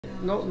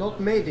not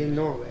made in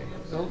Norway.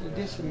 No,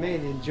 this is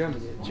made in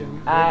Germany.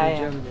 Germany.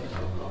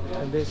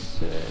 And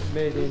this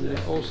made in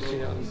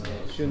Austria,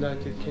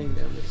 United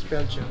Kingdom. It's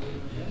Belgium.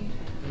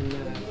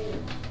 And,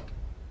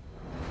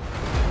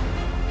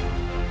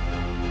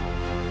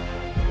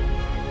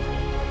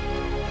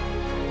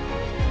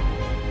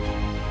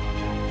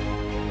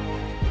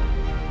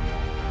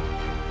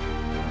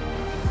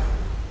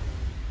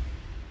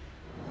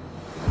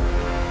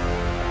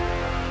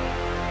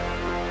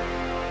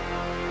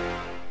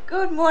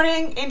 Good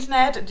morning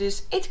internet, it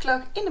is 8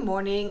 o'clock in the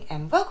morning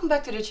and welcome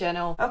back to the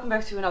channel. Welcome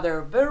back to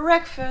another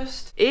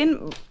breakfast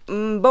in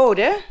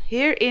Bode,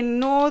 here in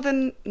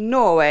northern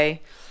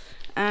Norway.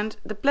 And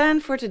the plan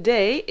for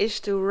today is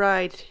to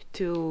ride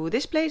to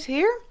this place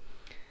here,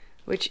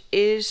 which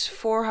is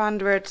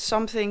 400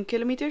 something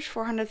kilometers,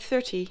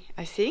 430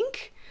 I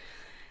think.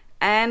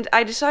 And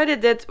I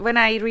decided that when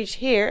I reach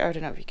here, I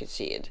don't know if you can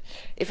see it,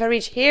 if I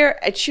reach here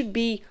it should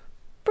be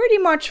pretty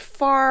much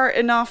far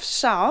enough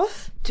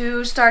south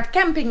to start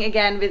camping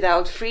again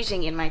without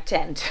freezing in my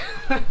tent.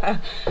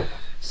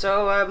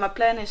 So my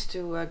plan is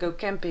to go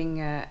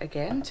camping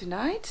again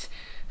tonight,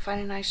 find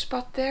a nice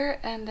spot there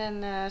and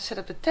then set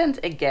up the tent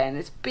again.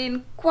 It's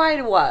been quite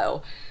a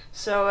while,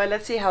 so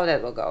let's see how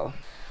that will go.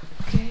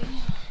 Okay,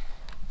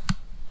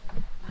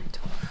 light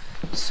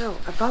off. So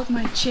about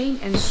my chain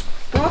and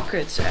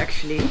sprockets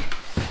actually.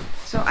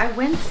 So I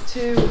went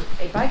to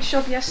a bike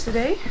shop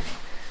yesterday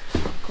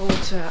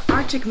called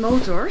Arctic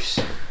Motors.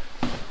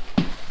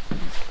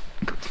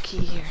 Got the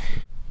key here.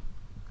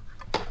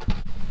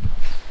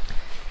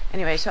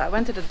 Anyway, so I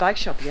went to the bike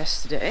shop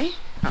yesterday.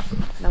 Oh,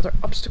 another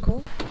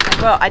obstacle.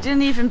 And well, I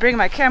didn't even bring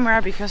my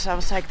camera because I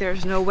was like,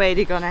 there's no way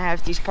they're gonna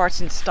have these parts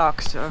in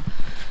stock. So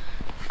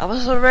I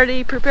was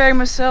already preparing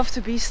myself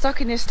to be stuck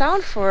in this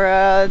town for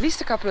at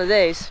least a couple of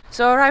days.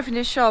 So I arrived in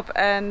this shop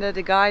and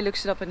the guy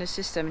looks it up in the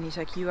system and he's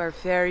like, you are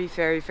very,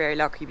 very, very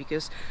lucky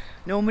because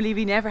normally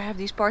we never have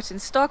these parts in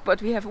stock,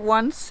 but we have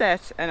one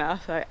set. And I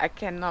was like, I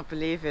cannot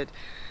believe it.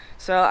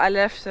 So I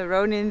left the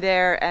Ronin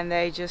there and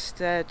they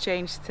just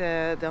changed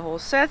the whole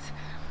set.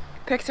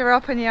 Picked her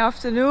up in the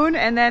afternoon,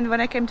 and then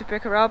when I came to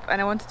pick her up and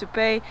I wanted to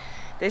pay,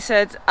 they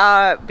said,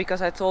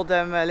 because I told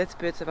them a little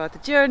bit about the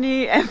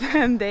journey, and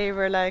then they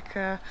were like,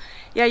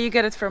 yeah, you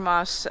get it from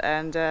us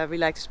and we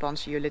like to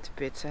sponsor you a little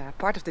bit,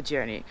 part of the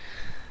journey.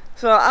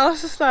 So I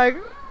was just like,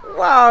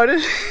 wow,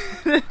 this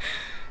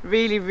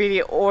really,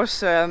 really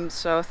awesome.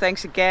 So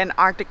thanks again,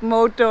 Arctic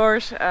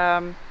Motors.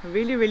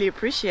 Really, really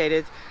appreciate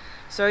it.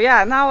 So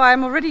yeah, now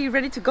I'm already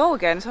ready to go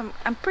again. So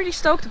I'm pretty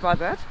stoked about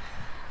that.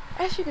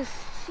 As you can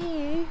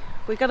see,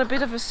 we got a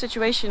bit of a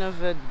situation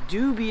of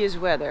dubious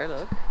weather,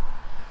 look.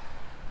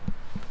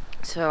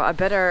 So I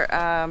better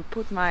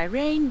put my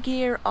rain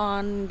gear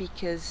on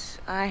because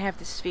I have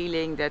this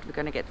feeling that we're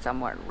gonna get some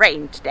more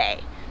rain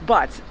today.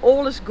 But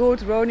all is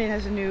good. Ronin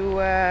has a new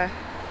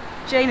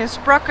chain and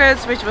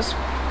sprockets, which was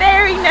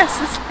very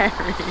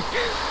necessary.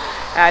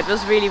 It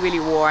was really, really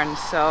worn,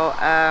 so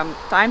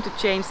time to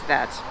change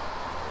that.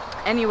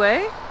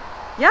 Anyway,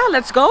 yeah,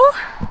 let's go.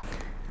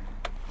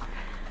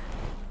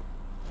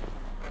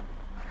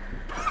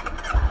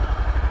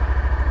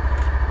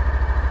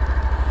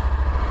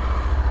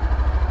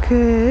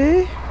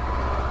 Okay.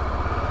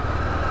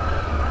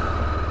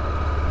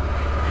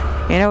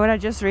 You know what I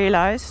just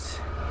realized?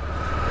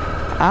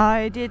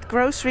 I did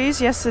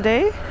groceries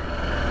yesterday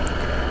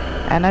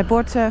and I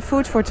bought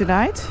food for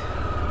tonight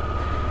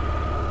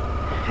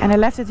and I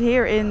left it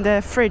here in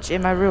the fridge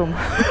in my room.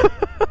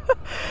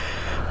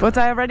 But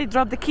I already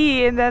dropped the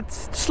key in that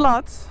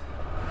slot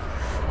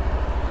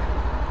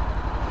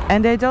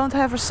and they don't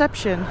have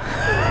reception.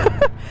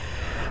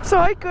 So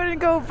I couldn't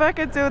go back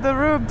into the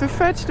room to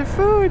fetch the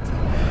food.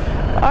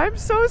 I'm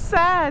so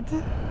sad.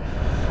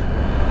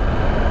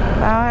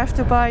 Now I have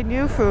to buy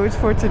new food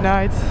for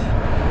tonight.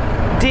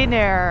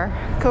 Dinner,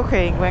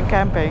 cooking when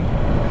camping.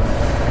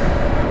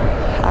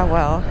 Ah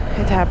well,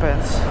 it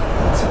happens.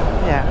 But,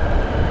 yeah.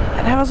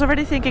 And I was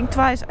already thinking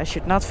twice, I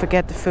should not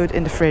forget the food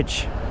in the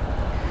fridge.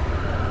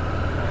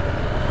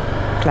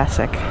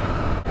 Classic.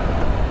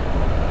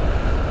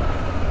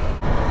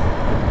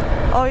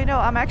 Oh, you know,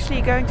 I'm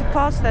actually going to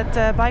pass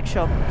that bike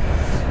shop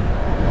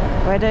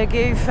where they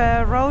gave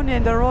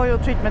Ronin the royal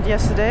treatment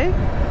yesterday.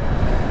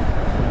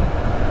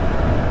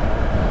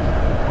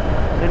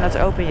 They're not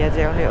open yet,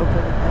 they're only open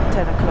at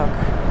 10 o'clock.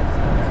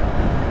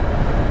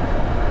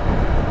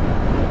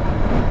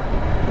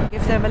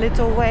 Give them a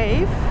little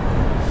wave.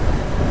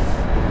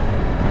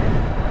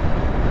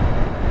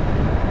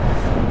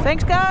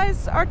 Thanks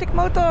guys, Arctic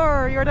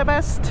Motor, you're the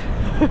best.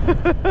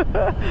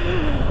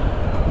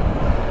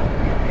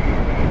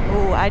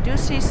 Oh, I do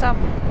see some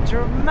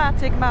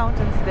dramatic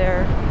mountains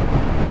there.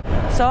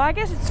 So I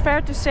guess it's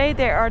fair to say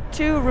there are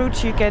two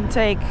routes you can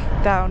take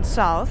down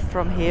south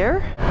from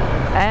here.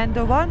 And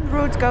the one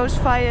route goes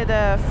via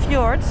the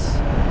fjords,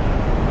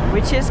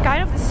 which is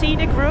kind of the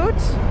scenic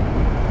route.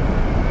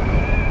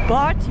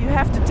 But you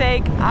have to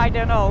take, I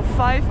don't know,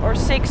 5 or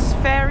 6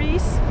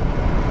 ferries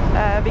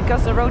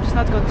because the road is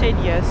not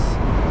continuous.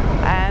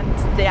 And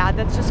yeah,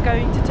 that's just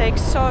going to take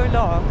so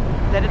long.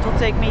 then it will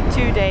take me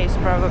 2 days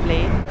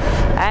probably.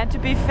 And to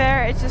be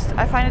fair, it's just,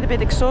 I find it a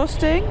bit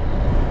exhausting.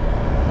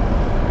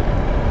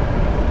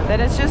 Then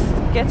it's just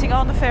getting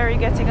on the ferry,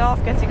 getting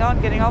off, getting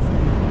on, getting off.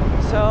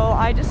 So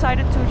I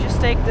decided to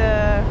just take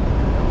the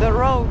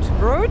road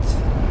route,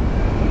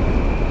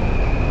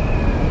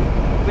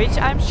 which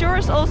I'm sure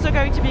is also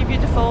going to be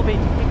beautiful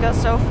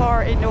because so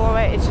far in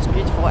Norway it's just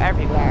beautiful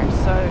everywhere.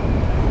 So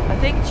I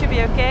think it should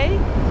be okay.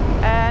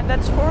 And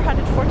that's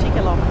 440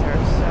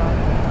 kilometers. So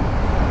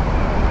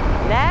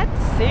let's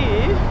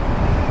see.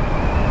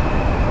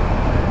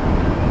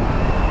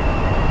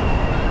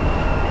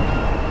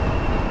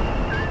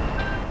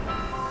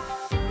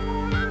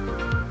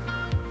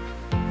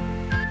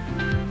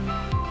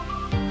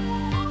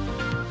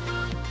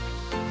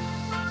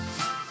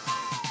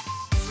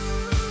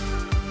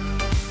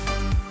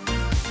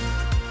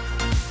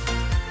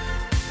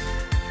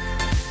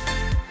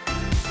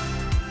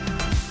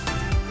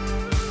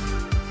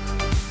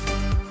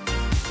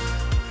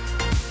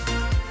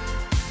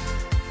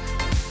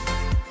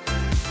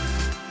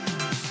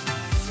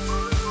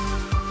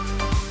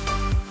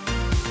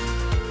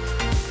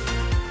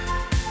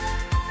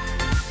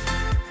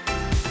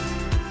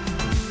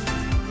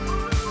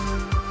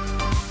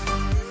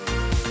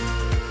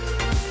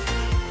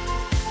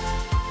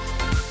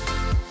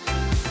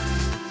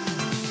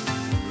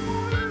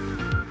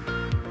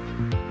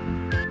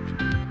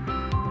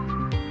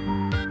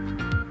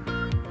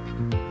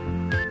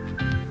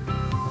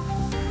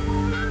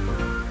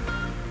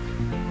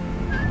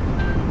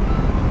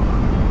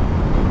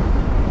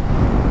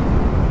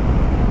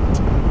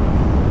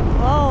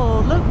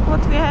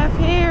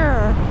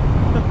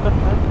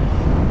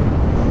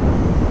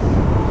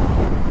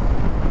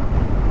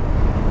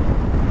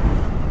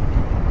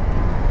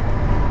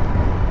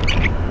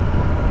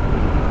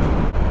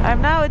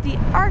 I'm now at the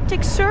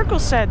Arctic Circle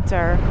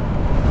Center,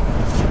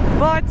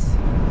 but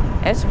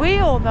as we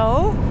all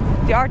know,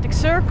 the Arctic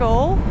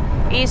Circle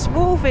is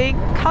moving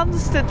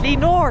constantly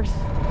north,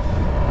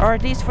 or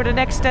at least for the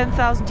next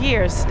 10,000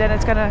 years. Then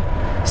it's gonna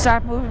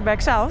start moving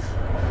back south.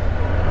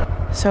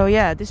 So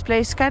yeah, this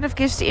place kind of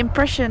gives the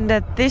impression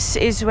that this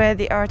is where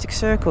the Arctic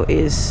Circle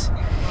is,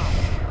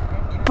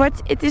 but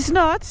it is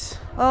not.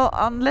 Well,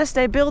 unless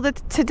they build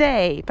it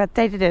today, but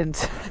they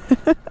didn't.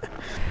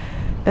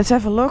 Let's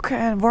have a look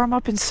and warm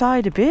up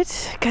inside a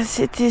bit, because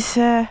it is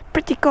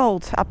pretty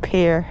cold up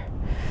here.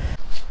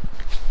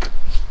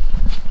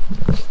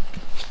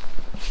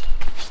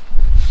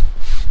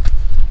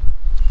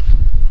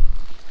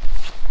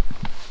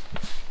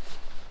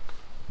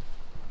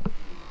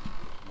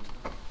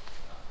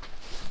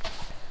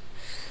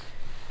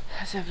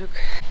 Let's have a look.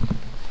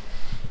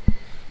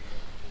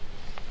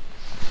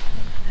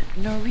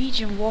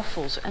 Norwegian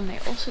waffles, and they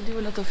also do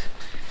a lot of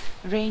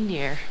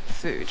reindeer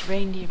food.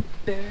 Reindeer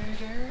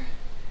burger,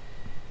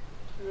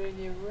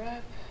 reindeer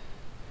wrap,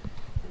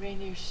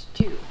 reindeer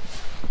stew.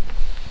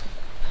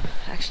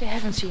 Actually, I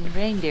haven't seen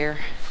reindeer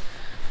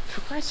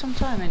for quite some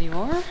time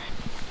anymore.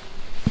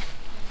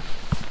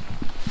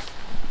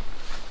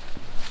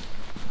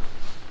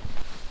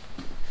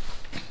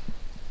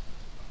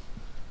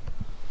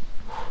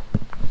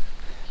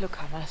 Look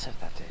how massive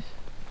that is.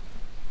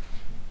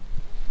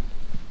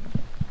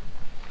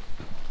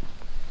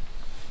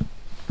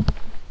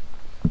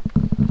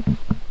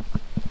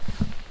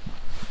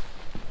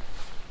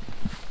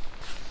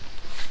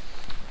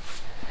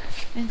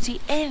 Didn't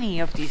see any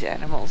of these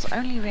animals,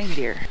 only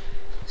reindeer.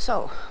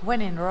 So,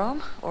 when in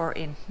Rome, or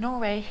in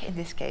Norway in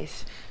this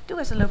case, do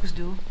as the locals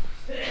do.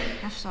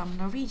 Have some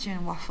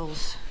Norwegian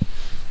waffles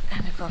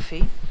and a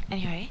coffee.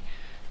 Anyway,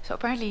 so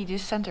apparently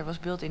this center was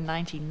built in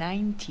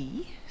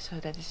 1990, so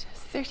that is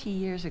 30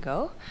 years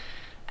ago.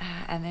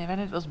 And then when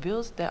it was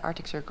built, the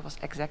Arctic Circle was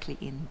exactly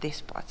in this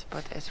spot.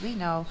 But as we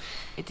know,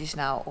 it is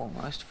now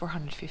almost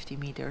 450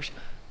 meters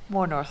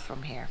more north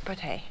from here. But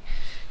hey,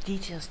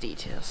 details,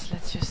 details.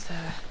 Let's just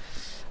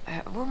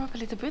warm up a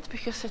little bit,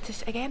 because it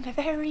is again a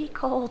very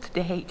cold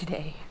day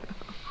today.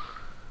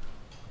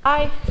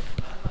 Hi.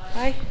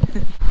 Hi.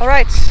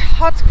 Alright,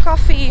 hot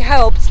coffee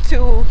helped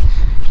to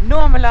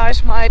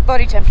normalize my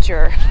body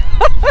temperature.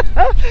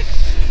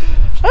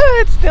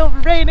 It's still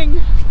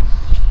raining,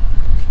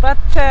 but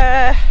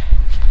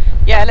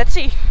yeah, let's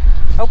see.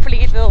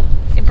 Hopefully it will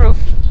improve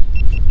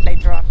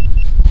later on.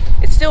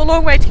 It's still a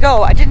long way to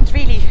go. I didn't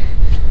really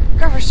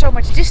cover so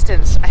much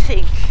distance, I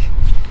think.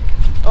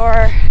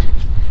 Or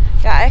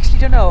yeah, I actually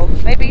don't know.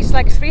 Maybe it's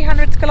like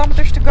 300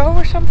 kilometers to go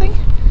or something.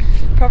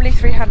 Probably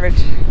 300.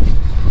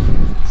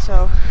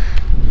 So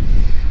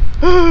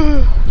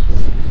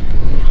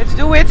let's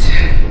do it.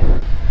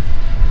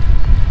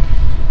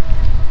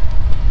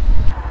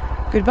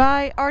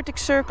 Goodbye Arctic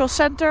Circle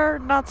Center,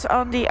 not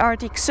on the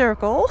Arctic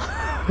Circle.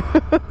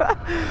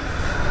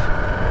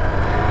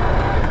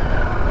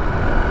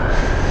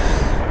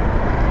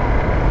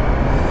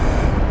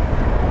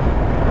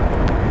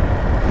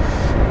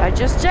 I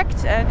just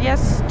checked, and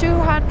yes,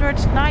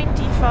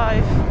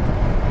 295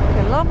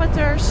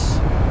 kilometers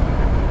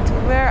to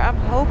where I'm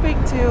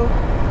hoping to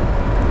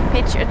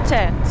pitch a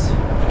tent,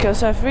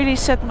 because I've really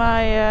set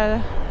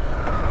my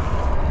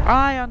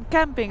eye on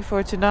camping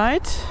for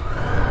tonight.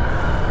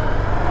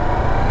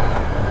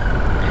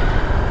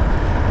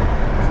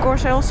 Of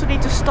course, I also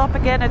need to stop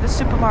again at the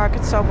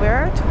supermarket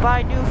somewhere to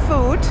buy new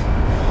food,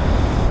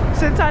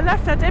 since I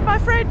left that in my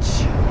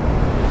fridge.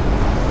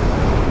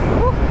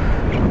 Woo.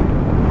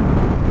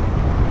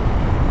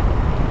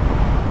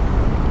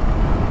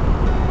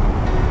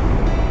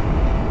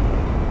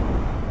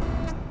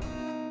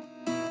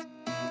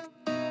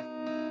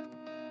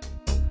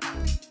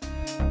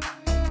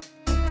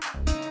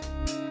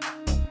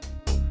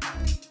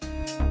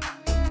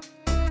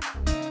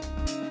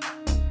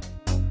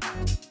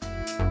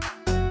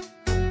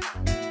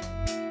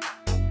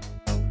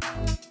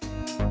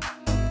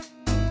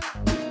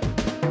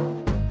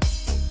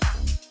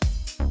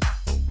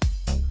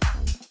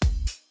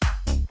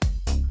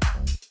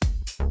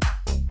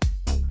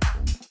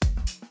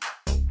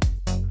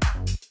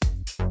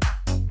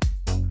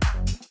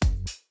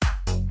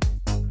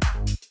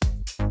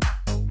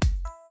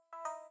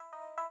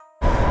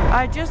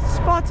 I just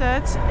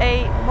spotted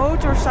a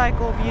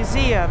motorcycle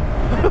museum.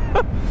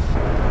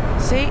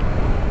 See?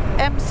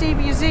 MC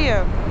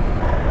Museum.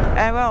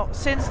 And well,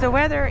 since the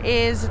weather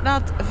is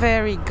not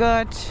very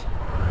good,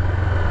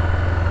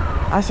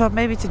 I thought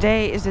maybe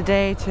today is the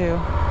day to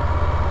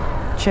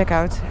check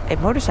out a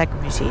motorcycle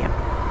museum.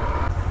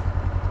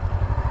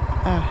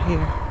 Ah,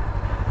 here.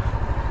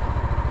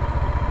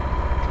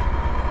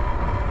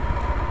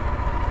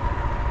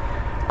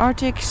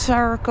 Arctic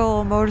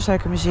Circle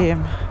Motorcycle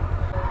Museum.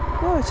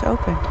 Oh, it's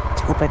open.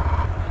 It's open.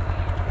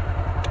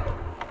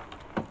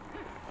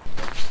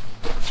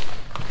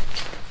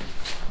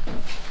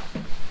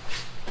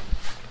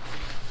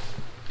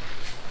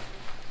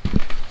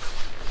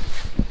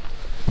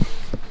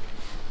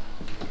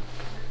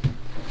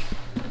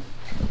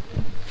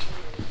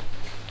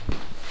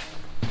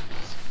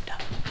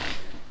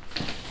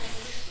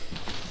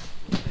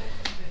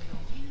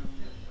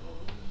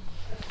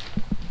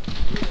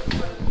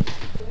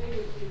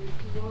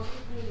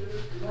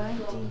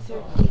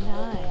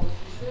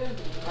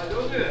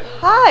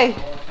 Hi!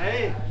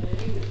 Hey!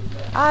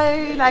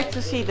 I like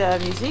to see the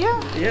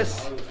museum.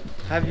 Yes.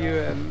 Have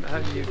you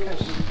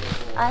cash?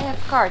 I have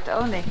card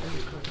only.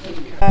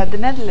 The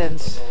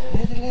Netherlands.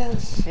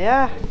 Netherlands.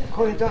 Yeah.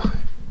 Goeiedag.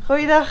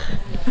 Goeiedag.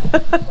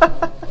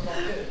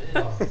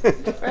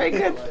 Very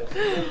good.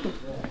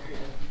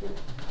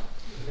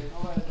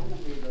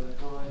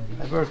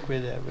 I work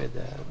with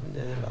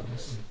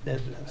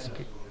Netherlands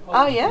people.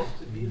 Oh yeah?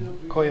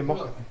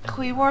 Goedemorgen.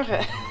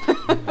 Goedemorgen.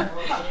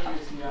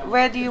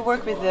 Where do you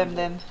work with them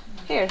then?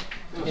 Here?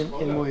 In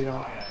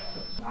Moira.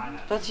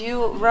 But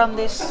you run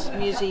this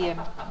museum?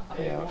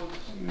 Yeah.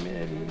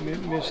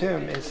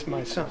 Museum is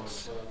my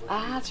son's.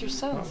 Ah, it's your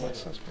son's. My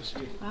son's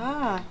museum.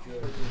 Ah.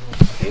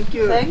 Thank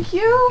you. Thank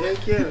you.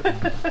 Thank you.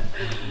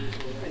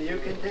 And you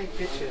can take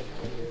pictures.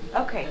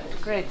 Okay,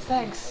 great,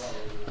 thanks.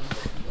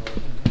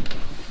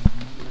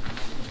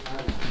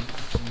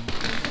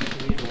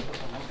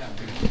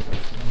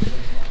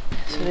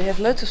 So they have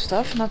loads of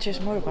stuff, not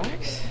just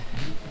motorbikes.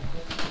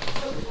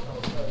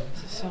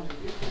 So,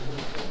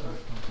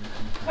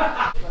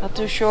 not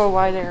too sure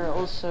why there are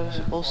also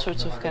all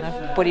sorts of kind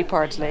of body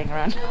parts laying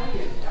around.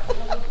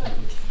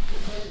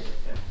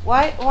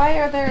 Why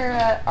are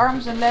there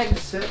arms and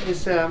legs?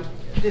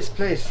 This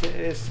place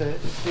is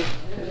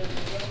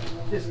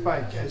this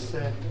bike is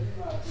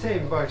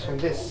same bikes from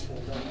this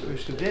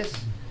goes to this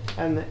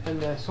and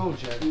the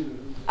soldier.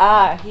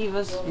 Ah, he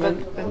was.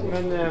 When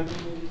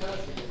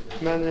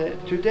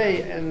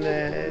today and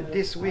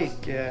this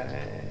week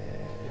I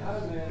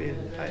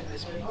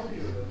speak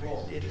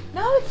little.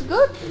 No, it's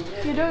good.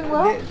 You're doing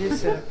well.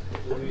 This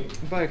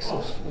bikes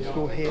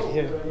go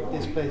here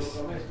this place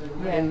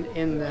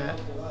in the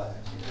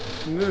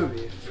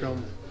movie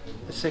from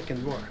the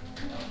Second War.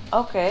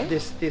 Okay.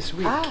 This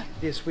week. Ah.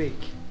 This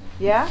week.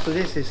 Yeah. So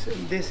this is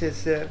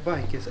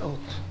bike is out.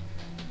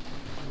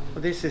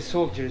 This is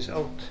soldiers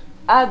out.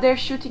 Ah, they're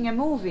shooting a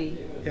movie.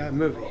 Yeah,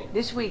 movie.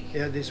 This week.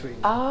 Yeah, this week.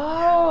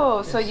 Oh,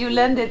 yes. So you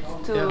lend it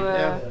to.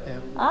 Yeah.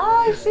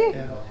 Ah, I see.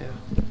 Yeah.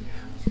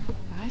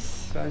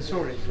 Nice. So I'm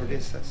sorry for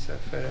this.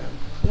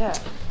 Yeah.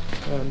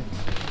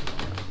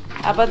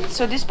 But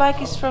so this bike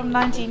is from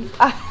 19.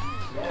 Yeah.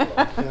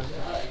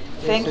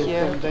 Thank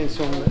you.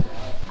 From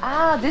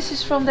this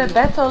is from the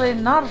battle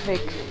in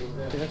Narvik.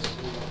 Yes.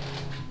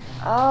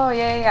 Oh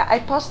yeah.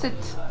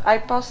 I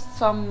passed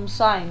some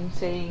sign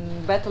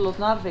saying Battle of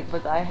Narvik,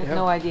 but I had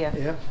no idea.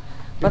 Yeah.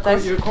 But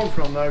you come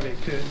from Narvik.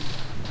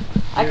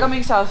 I'm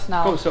coming south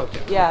now. Come south.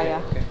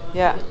 Yeah.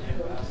 Yeah.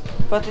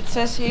 But it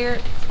says here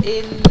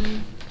in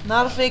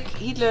Narvik,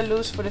 Hitler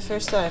lose for the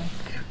first time.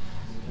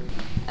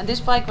 And this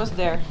bike was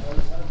there.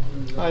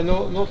 I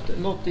know,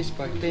 not this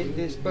bike.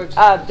 This bike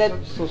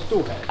so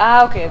stor.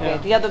 Okay. Yeah.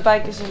 The other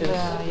bike is in the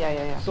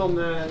yeah. Some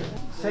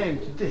same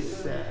to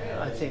this,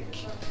 I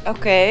think.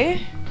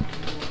 Okay.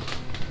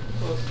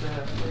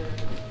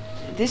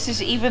 This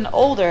is even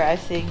older, I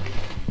think.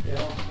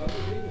 Yeah.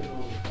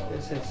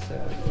 This is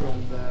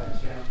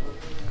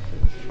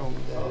from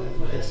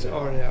this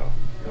area.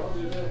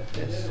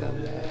 This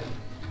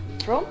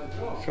From?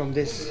 From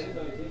this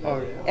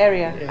area.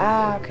 Area. Yeah,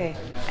 Ah, yeah. okay.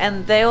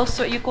 And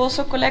you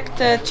also collect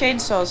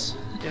chainsaws.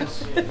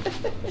 Yes,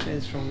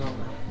 it's from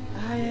Norway.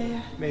 Ah,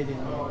 yeah. Made in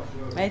Norway.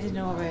 Made in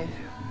Norway.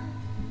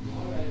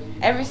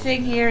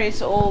 Everything here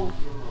is all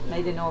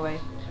made in Norway.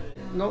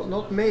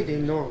 Not made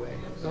in Norway.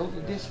 No,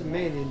 this is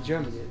made in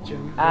Germany.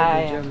 Germany.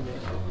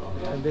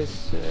 And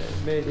this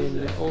made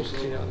in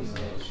Austria,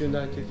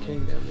 United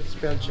Kingdom. It's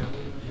Belgium.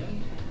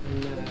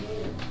 And,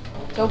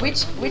 so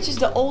which is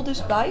the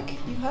oldest bike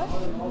you have?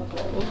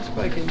 oldest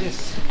bike in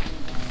this.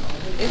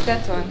 Is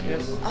that one?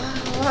 Yes. Ah,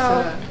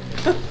 wow.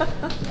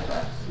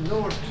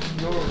 North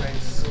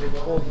Norway's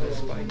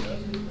oldest bike.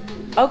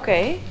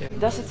 Okay. Yeah.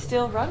 Does it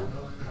still run?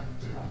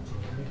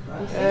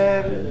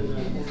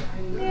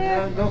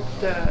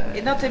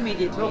 Not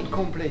immediately. Not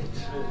complete.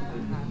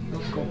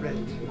 Not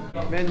complete.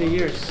 Many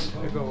years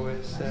ago,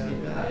 it's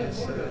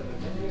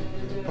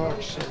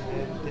parts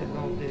and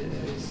all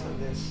this.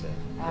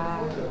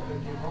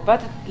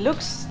 But it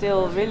looks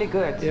still really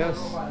good. Yes.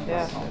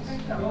 Yeah.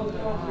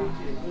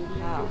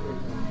 Wow.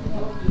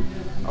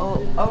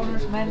 All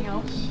owner's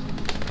manuals.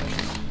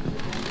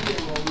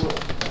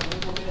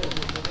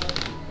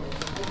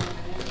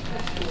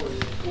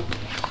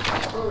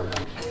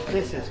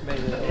 This is made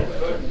in Norway.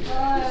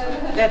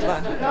 That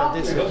one.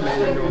 This is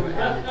made in Norway.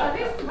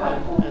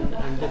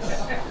 And this.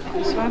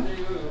 This one.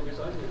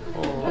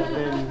 Or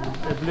then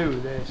the blue,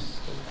 this.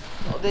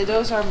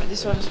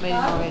 This one is made in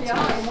Norway too.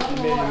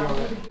 Made in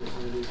Norway.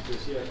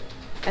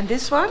 And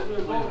this one?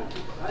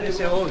 This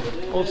is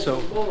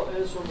also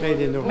made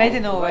in Norway. Made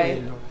in Norway. Made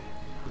in Norway.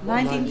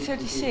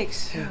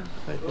 1936. Yeah,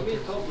 I think it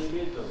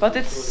is. But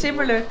it's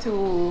similar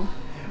to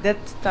that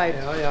type.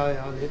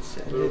 Yeah.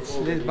 It's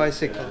little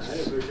bicycles.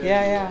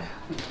 Yeah.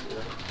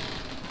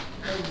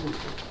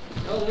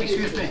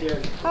 Excuse me.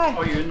 Hi.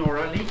 Are you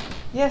Nora Lee?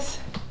 Yes.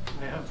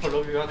 I have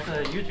followed you on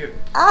YouTube.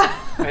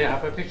 Ah. I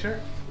have a picture.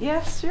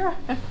 Yes, sure.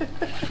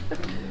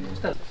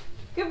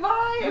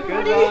 Goodbye,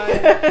 everybody.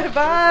 Goodbye.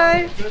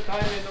 Bye. Good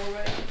time in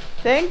Norway.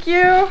 Thank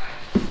you.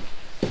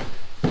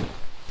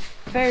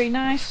 Very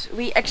nice.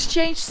 We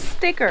exchanged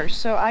stickers.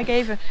 So I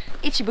gave a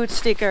Itchy Boot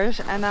stickers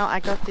and now I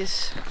got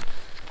this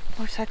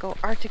motorcycle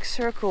Arctic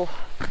Circle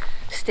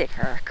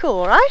sticker.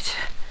 Cool, right?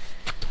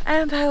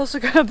 And I also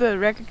got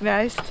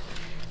recognized.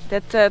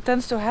 That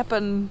tends to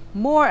happen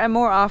more and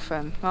more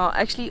often. Well,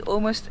 actually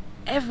almost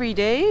every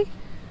day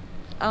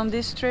on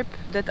this trip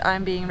that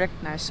I'm being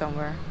recognized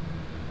somewhere.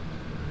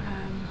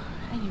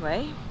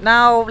 Anyway,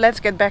 now let's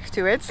get back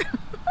to it.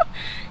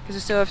 Because I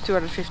still have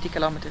 250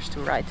 kilometers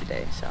to ride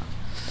today, so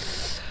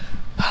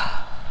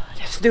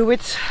let's do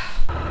it.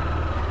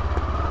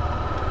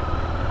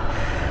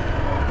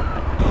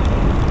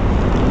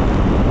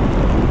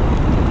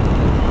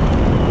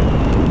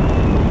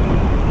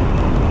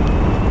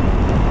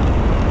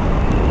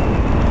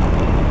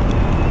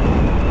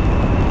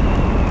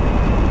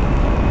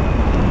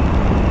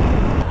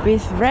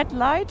 With red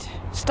light,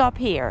 stop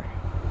here,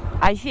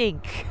 I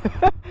think.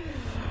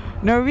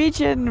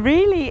 Norwegian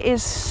really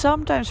is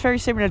sometimes very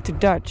similar to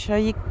Dutch.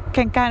 You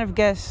can kind of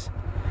guess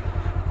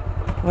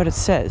what it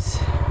says.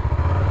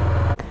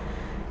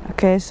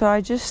 Okay, so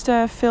I just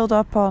filled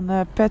up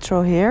on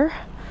petrol here.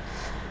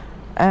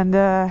 And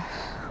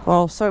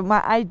well, so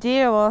my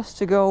idea was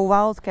to go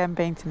wild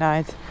camping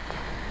tonight.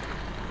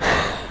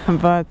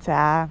 But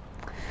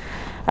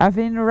I've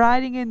been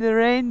riding in the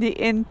rain the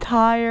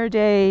entire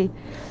day.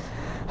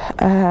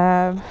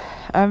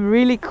 I'm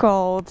really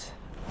cold.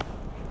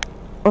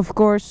 Of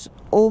course,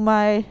 all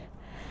my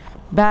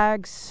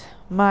bags,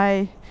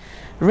 my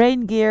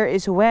rain gear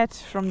is wet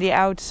from the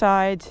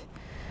outside.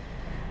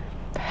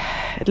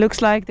 It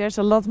looks like there's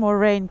a lot more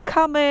rain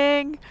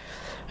coming,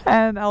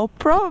 and I'll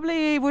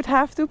probably would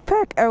have to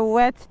pack a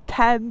wet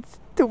tent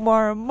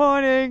tomorrow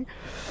morning.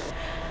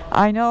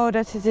 I know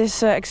that it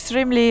is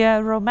extremely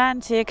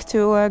romantic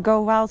to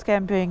go wild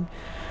camping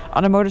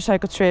on a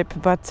motorcycle trip,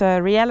 but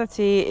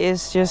reality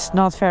is just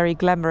not very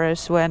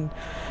glamorous when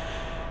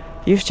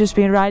you've just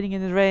been riding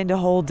in the rain the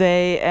whole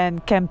day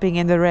and camping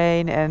in the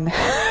rain and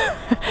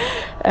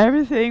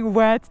everything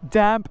wet,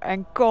 damp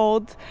and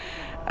cold.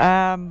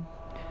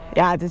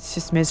 Yeah, that's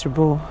just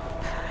miserable.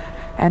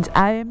 And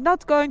I am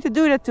not going to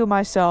do that to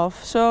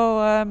myself. So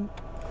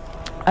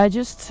I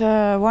just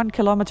 1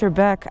 kilometer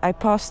back I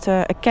passed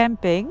a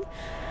camping,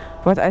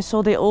 but I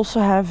saw they also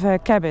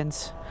have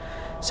cabins.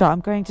 So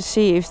I'm going to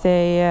see if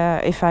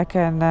if I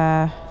can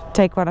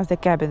take one of the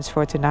cabins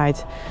for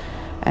tonight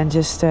and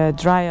just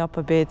dry up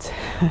a bit,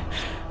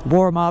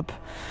 warm up,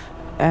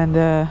 and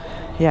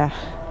yeah,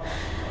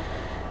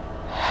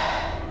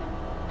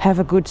 have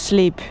a good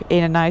sleep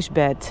in a nice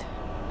bed.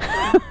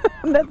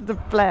 That's the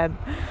plan.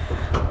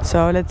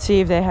 So let's see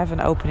if they have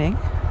an opening.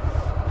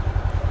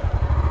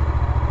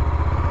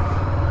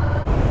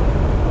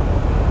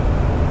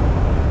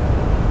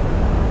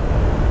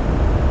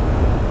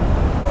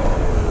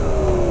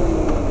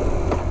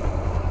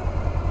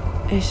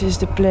 This is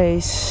the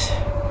place.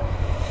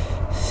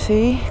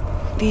 See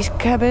these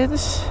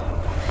cabins?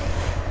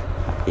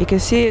 You can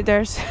see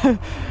there's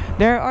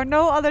There are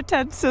no other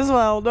tents as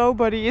well.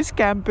 Nobody is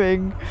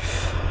camping.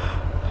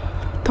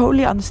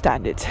 Totally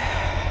understand it.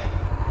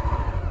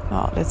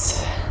 Oh,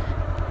 let's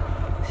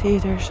see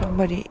if there's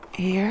somebody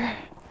here.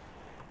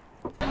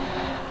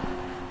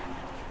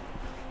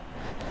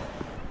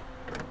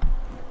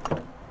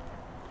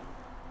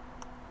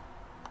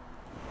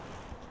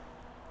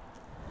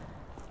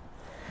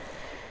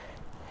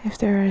 If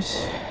there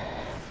is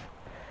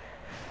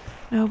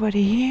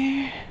nobody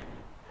here.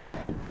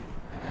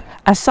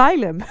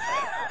 Asylum.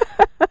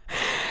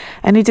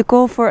 I need to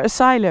call for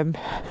asylum.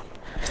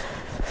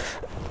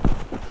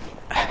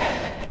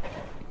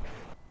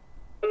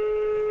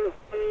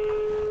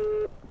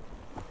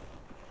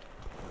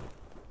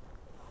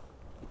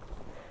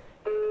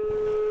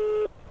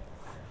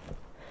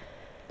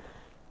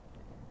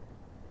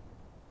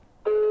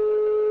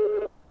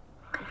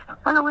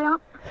 Hello, yeah.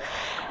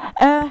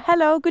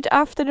 Hello, good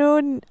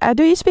afternoon.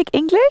 Do you speak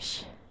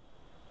English?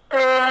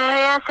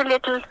 Yes, a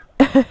little.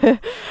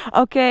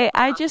 Okay,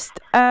 I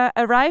just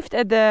arrived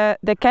at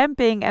the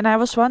camping and I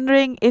was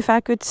wondering if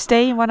I could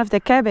stay in one of the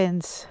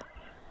cabins.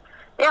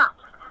 Yeah.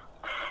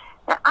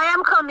 I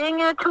am coming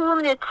 2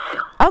 minutes.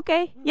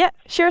 Okay, yeah,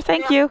 sure,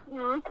 thank you.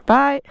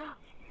 Bye.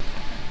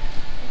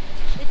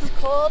 It's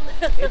cold.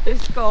 It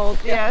is cold,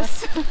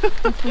 yes.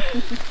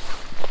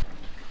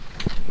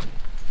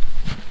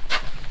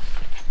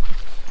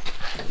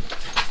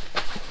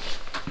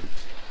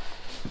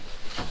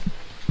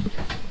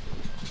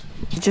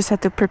 You just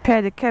had to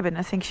prepare the cabin,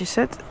 I think she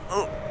said.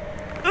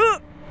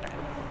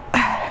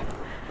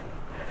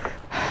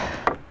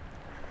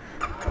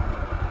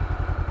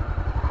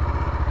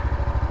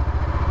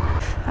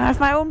 I have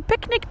my own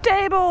picnic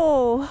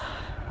table.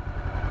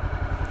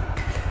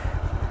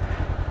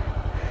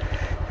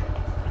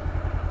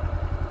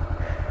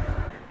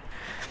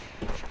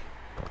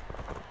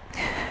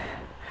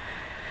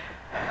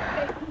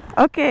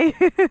 Okay.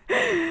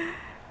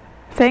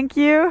 Thank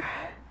you.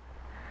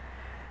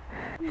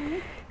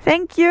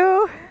 Thank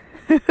you.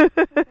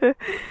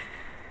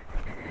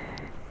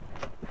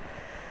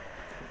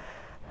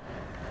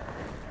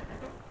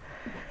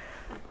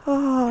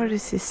 Oh,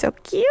 this is so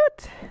cute.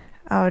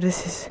 Oh,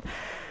 this is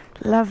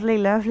lovely,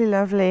 lovely,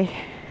 lovely.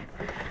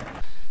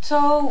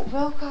 So,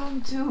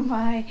 welcome to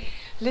my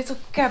little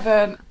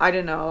cabin. I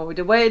don't know,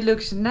 the way it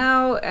looks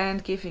now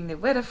and giving the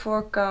weather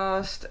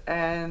forecast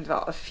and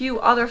well, a few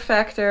other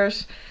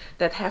factors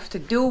that have to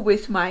do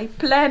with my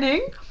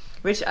planning,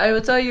 which I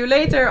will tell you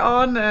later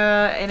on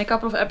in a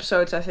couple of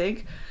episodes, I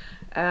think.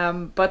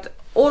 But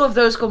all of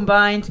those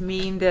combined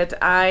mean that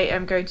I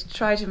am going to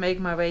try to make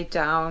my way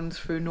down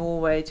through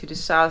Norway to the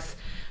south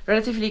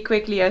relatively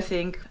quickly, I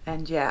think.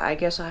 And yeah, I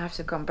guess I have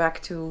to come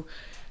back to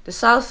the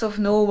south of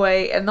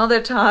Norway another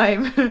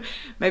time,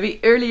 maybe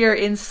earlier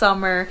in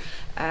summer,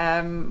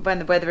 when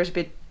the weather is a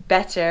bit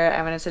better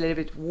and when it's a little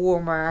bit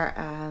warmer.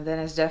 Then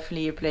it's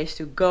definitely a place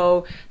to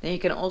go. Then you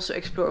can also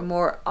explore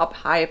more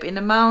high up in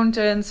the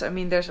mountains. I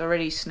mean, there's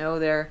already snow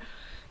there,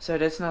 so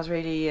that's not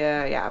really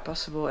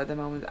possible at the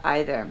moment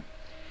either.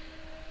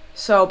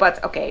 So,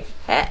 but okay,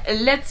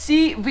 let's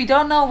see. We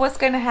don't know what's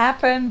going to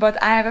happen,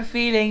 but I have a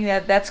feeling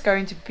that that's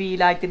going to be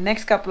like the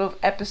next couple of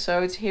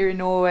episodes here in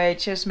Norway,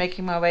 just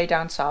making my way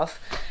down south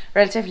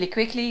relatively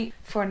quickly.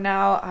 For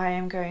now, I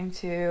am going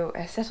to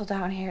settle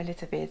down here a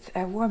little bit,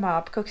 warm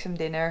up, cook some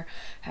dinner,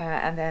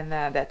 and then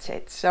that's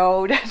it.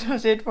 So that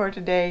was it for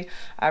today.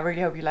 I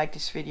really hope you liked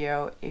this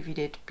video. If you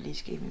did,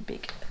 please give me a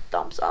big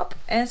thumbs up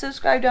and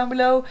subscribe down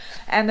below.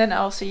 And then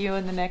I'll see you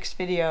in the next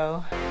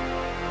video.